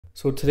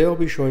So today I'll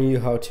be showing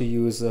you how to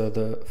use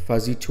the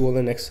fuzzy tool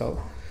in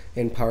Excel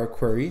in Power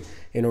Query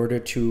in order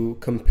to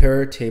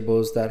compare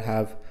tables that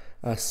have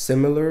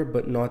similar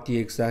but not the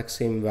exact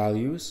same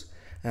values,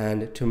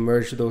 and to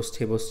merge those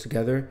tables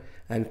together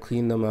and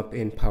clean them up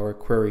in Power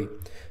Query.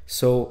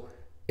 So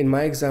in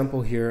my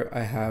example here,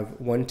 I have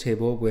one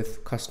table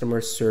with customer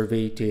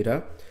survey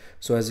data.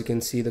 So as you can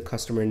see, the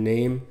customer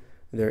name,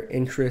 their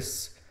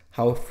interests,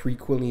 how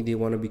frequently they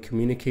want to be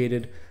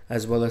communicated,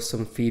 as well as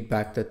some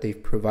feedback that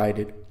they've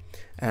provided.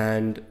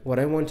 And what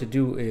I want to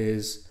do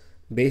is,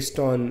 based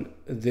on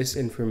this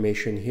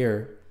information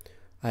here,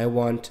 I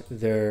want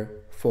their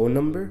phone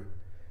number,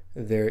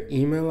 their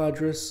email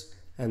address,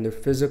 and their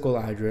physical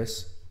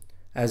address,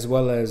 as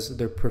well as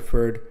their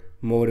preferred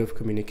mode of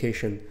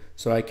communication,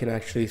 so I can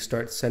actually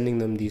start sending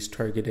them these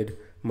targeted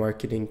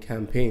marketing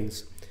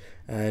campaigns.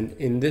 And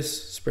in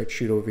this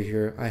spreadsheet over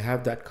here, I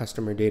have that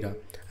customer data.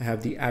 I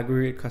have the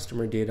aggregate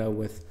customer data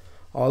with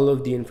all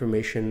of the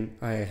information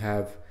I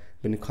have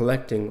been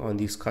collecting on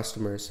these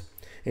customers,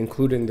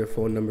 including their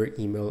phone number,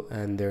 email,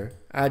 and their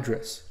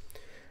address.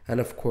 And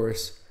of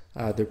course,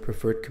 their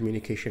preferred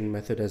communication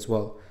method as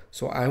well.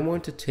 So I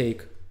want to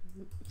take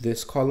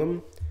this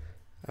column,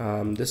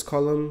 this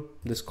column,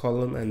 this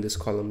column, and this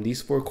column,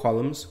 these four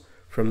columns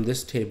from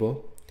this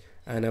table,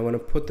 and I want to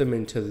put them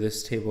into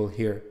this table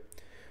here.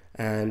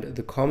 And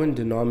the common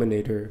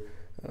denominator,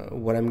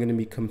 what I'm going to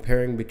be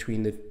comparing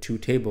between the two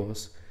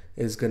tables,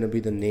 is going to be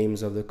the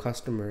names of the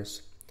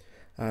customers,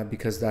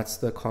 because that's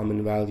the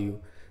common value.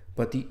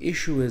 But the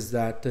issue is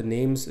that the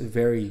names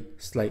vary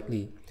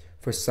slightly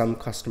for some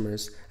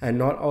customers, and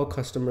not all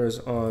customers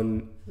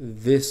on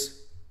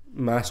this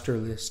master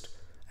list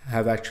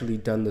have actually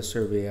done the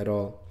survey at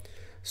all.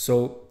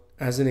 So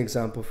as an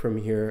example from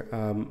here,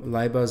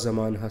 Laiba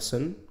Zaman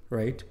Hassan,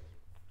 right?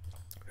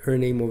 Her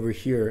name over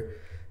here,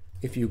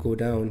 if you go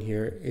down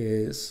here,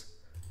 is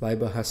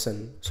Laiba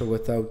Hassan, so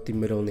without the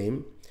middle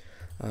name.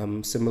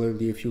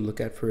 Similarly, if you look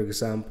at, for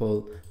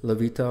example,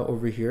 Lavita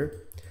over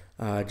here,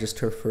 just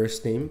her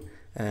first name,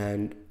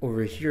 and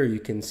over here you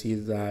can see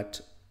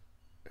that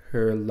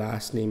her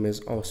last name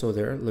is also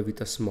there,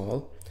 Lavita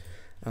Small.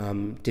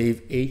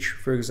 Dave H,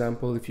 for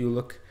example, if you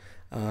look,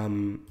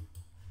 and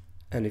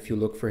if you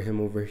look for him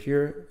over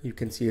here, you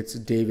can see it's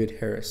David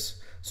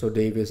Harris. So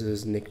Dave is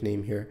his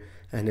nickname here,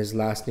 and his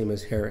last name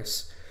is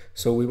Harris.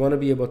 So we want to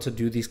be able to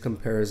do these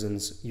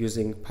comparisons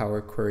using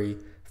Power Query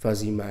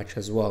fuzzy match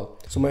as well.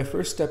 So my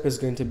first step is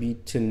going to be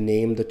to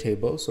name the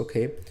tables,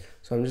 okay?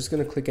 So I'm just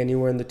going to click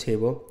anywhere in the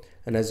table,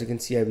 and as you can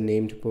see, I've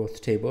named both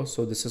tables.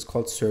 So this is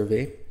called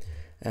survey,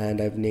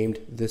 and I've named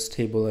this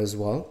table as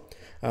well.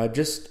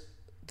 This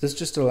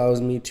just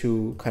allows me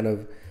to kind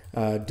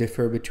of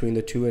differ between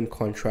the two and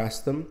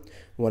contrast them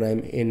when I'm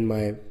in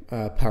my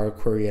Power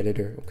Query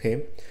editor,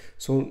 okay?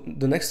 So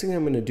the next thing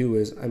I'm going to do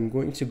is I'm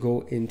going to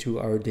go into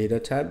our data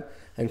tab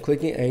and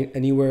clicking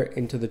anywhere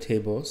into the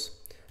tables.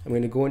 I'm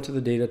going to go into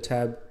the data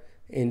tab,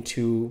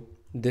 into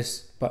this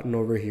button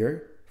over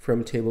here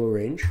from table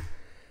range,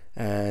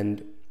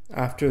 and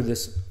after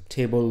this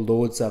table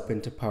loads up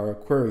into Power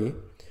Query,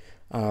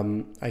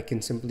 I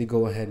can simply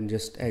go ahead and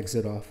just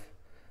exit off.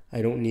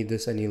 I don't need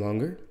this any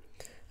longer.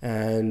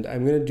 And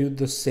I'm going to do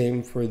the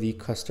same for the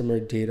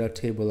customer data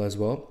table as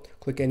well.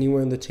 Click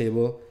anywhere in the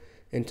table,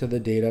 into the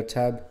data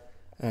tab,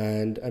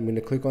 and I'm going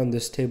to click on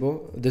this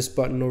table, this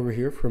button over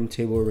here from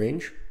table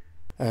range.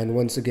 And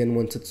once again,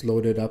 once it's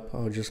loaded up,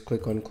 I'll just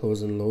click on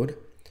close and load.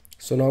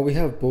 So now we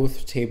have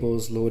both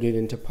tables loaded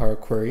into Power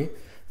Query.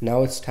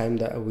 Now it's time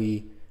that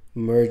we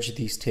merge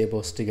these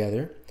tables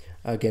together,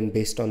 again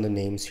based on the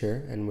names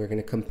here, and we're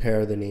going to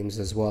compare the names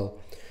as well.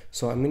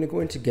 So I'm going to go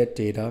into get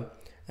data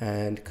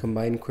and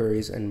combine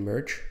queries and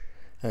merge,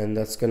 and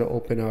that's going to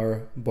open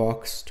our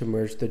box to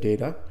merge the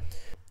data.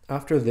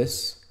 After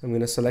this, I'm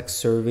going to select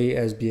survey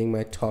as being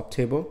my top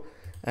table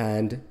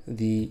and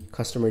the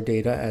customer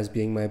data as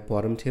being my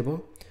bottom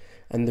table.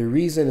 And the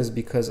reason is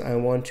because I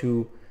want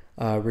to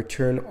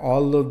return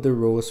all of the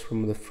rows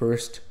from the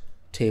first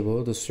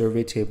table, the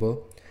survey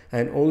table,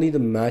 and only the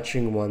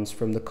matching ones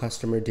from the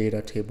customer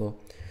data table.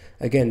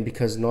 Again,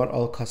 because not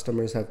all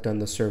customers have done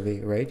the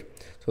survey, right?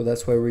 So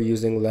that's why we're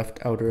using left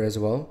outer as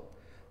well,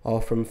 all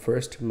from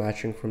first,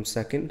 matching from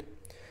second.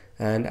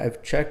 And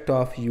I've checked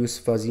off use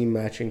fuzzy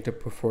matching to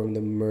perform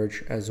the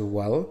merge as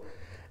well.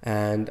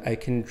 And I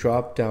can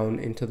drop down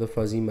into the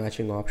fuzzy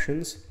matching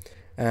options.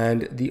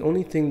 And the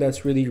only thing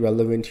that's really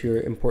relevant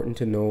here, important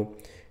to know,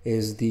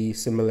 is the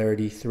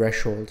similarity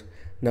threshold.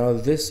 Now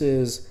this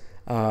is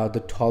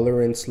the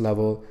tolerance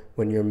level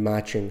when you're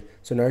matching.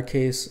 So in our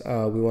case,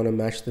 we want to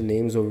match the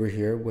names over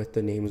here with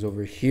the names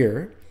over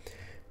here.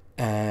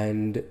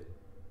 And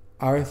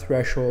our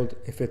threshold,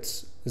 if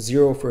it's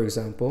 0, for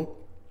example,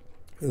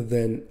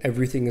 then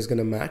everything is going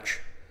to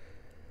match.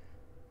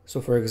 So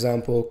for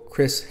example,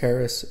 Chris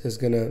Harris is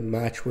going to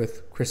match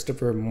with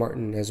Christopher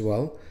Martin as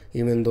well,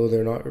 even though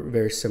they're not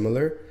very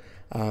similar.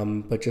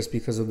 But just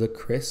because of the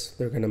Chris,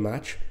 they're going to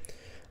match.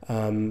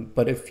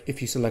 But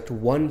if you select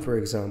 1, for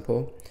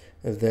example,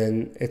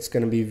 then it's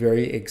going to be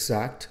very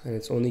exact, and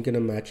it's only going to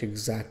match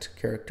exact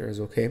characters,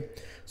 okay?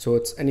 So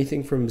it's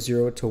anything from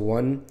 0 to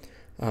 1.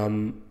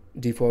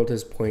 Default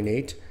is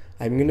 0.8.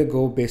 I'm going to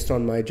go based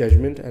on my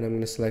judgment, and I'm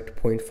going to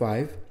select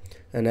 0.5.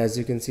 And as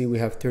you can see, we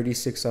have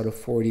 36 out of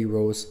 40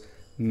 rows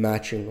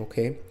matching,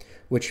 okay?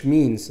 Which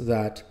means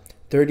that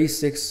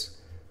 36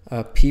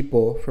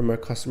 people from our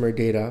customer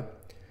data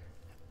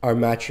are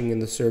matching in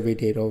the survey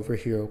data over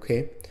here,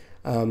 okay?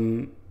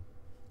 I'm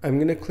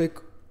going to click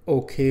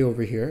OK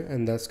over here,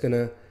 and that's going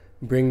to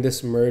bring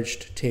this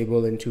merged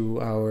table into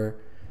our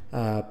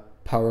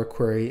Power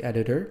Query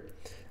editor.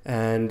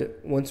 And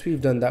once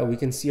we've done that, we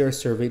can see our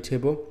survey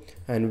table,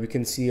 and we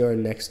can see our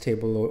next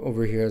table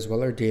over here as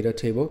well, our data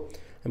table.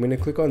 I'm going to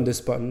click on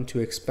this button to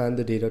expand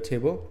the data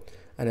table,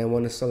 and I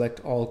want to select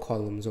all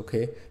columns,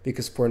 okay?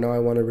 Because for now I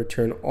want to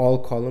return all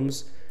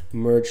columns,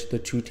 merge the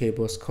two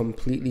tables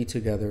completely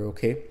together,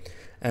 okay?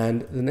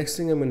 And the next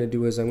thing I'm going to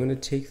do is I'm going to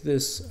take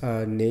this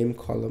name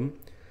column,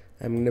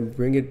 I'm going to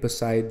bring it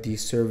beside the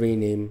survey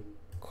name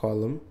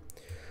column.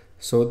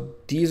 So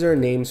these are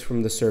names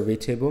from the survey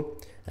table,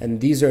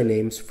 and these are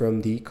names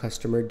from the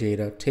customer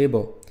data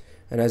table.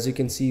 And as you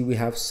can see, we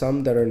have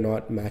some that are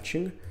not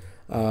matching,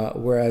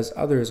 whereas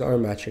others are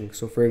matching.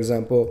 So for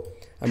example,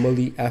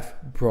 Emily F.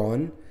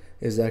 Braun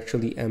is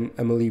actually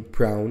Emily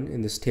Brown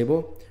in this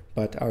table,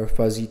 but our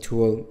fuzzy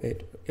tool,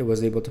 it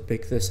was able to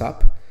pick this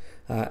up.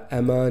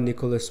 Emma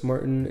Nicholas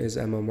Martin is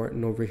Emma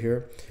Martin over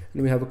here,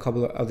 and we have a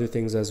couple of other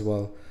things as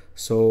well.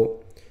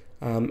 So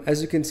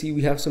as you can see,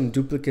 we have some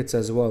duplicates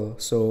as well.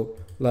 So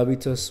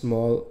Labita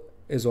Small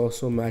is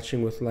also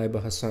matching with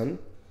Laiba Hassan,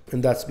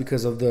 and that's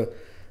because of the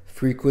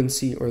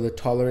frequency or the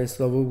tolerance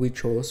level we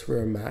chose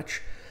for a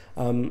match.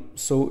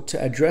 So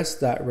to address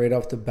that right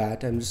off the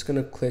bat, I'm just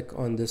going to click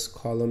on this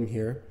column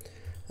here,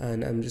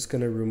 and I'm just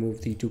going to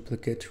remove the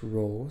duplicate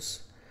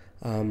rows,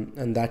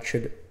 and that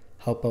should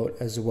help out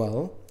as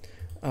well.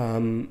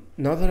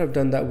 Now that I've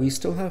done that, we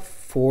still have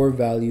 4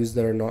 values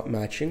that are not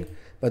matching,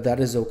 but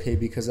that is okay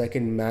because I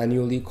can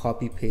manually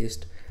copy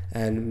paste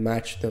and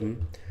match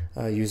them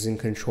using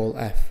Control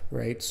F,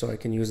 right? So I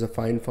can use the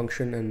find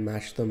function and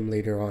match them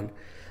later on.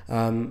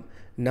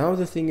 Now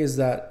the thing is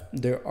that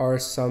there are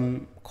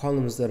some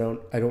columns that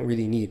I don't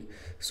really need.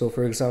 So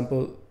for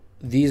example,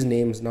 these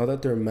names, now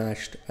that they're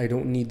matched, I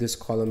don't need this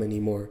column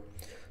anymore.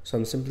 So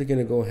I'm simply going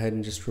to go ahead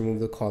and just remove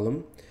the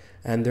column.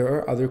 And there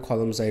are other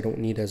columns I don't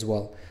need as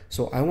well.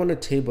 So I want a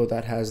table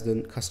that has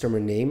the customer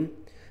name,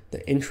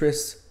 the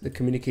interests, the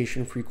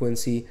communication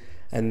frequency,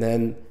 and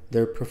then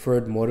their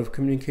preferred mode of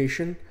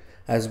communication,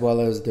 as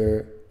well as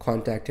their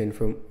contact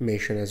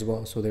information as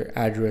well. So their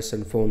address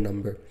and phone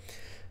number.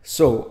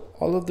 So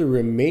all of the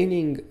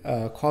remaining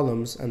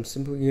columns, I'm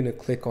simply going to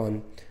click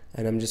on,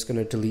 and I'm just going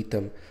to delete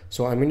them.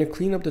 So I'm going to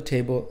clean up the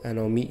table, and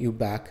I'll meet you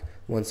back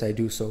once I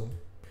do so.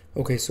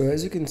 Okay, so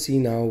as you can see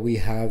now, we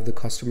have the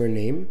customer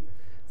name,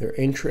 their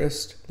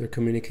interest, their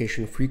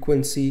communication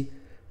frequency,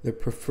 their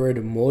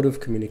preferred mode of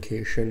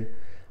communication,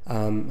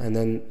 and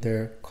then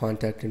their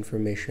contact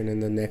information in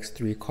the next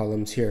 3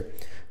 columns here.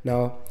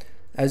 Now,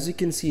 as you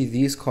can see,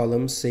 these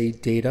columns say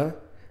data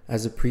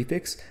as a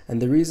prefix,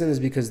 and the reason is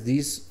because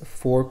these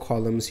 4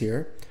 columns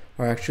here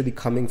are actually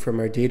coming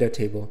from our data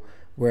table,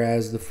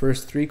 whereas the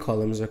first 3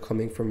 columns are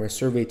coming from our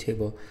survey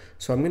table.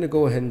 So I'm going to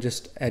go ahead and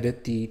just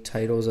edit the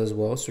titles as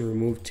well, so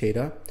remove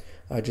data,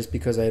 just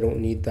because I don't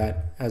need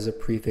that as a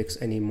prefix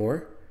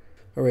anymore.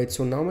 Alright,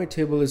 so now my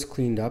table is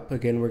cleaned up.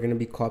 Again, we're going to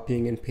be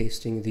copying and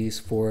pasting these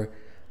 4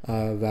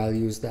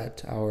 values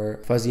that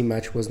our fuzzy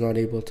match was not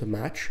able to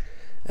match.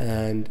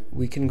 And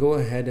we can go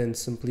ahead and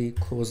simply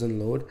close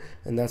and load,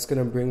 and that's going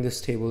to bring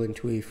this table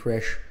into a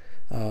fresh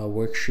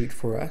worksheet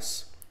for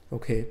us,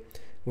 okay,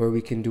 where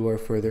we can do our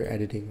further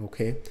editing,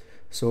 okay.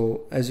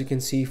 So as you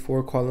can see,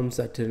 4 columns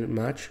that didn't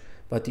match,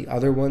 but the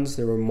other ones,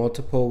 there were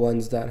multiple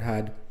ones that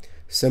had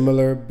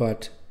similar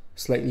but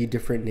slightly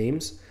different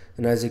names,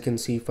 and as you can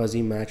see,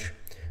 fuzzy match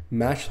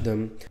matched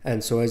them.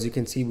 And so as you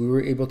can see, we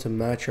were able to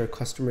match our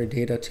customer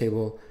data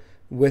table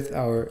with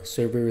our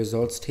survey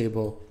results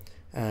table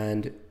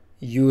and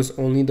use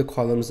only the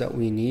columns that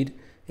we need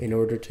in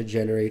order to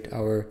generate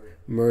our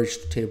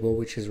merged table,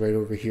 which is right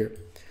over here.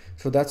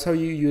 So that's how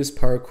you use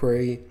Power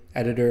Query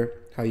Editor,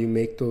 how you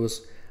make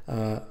those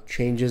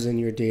changes in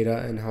your data,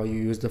 and how you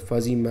use the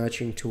fuzzy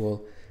matching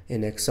tool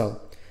in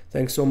Excel.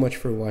 Thanks so much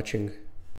for watching.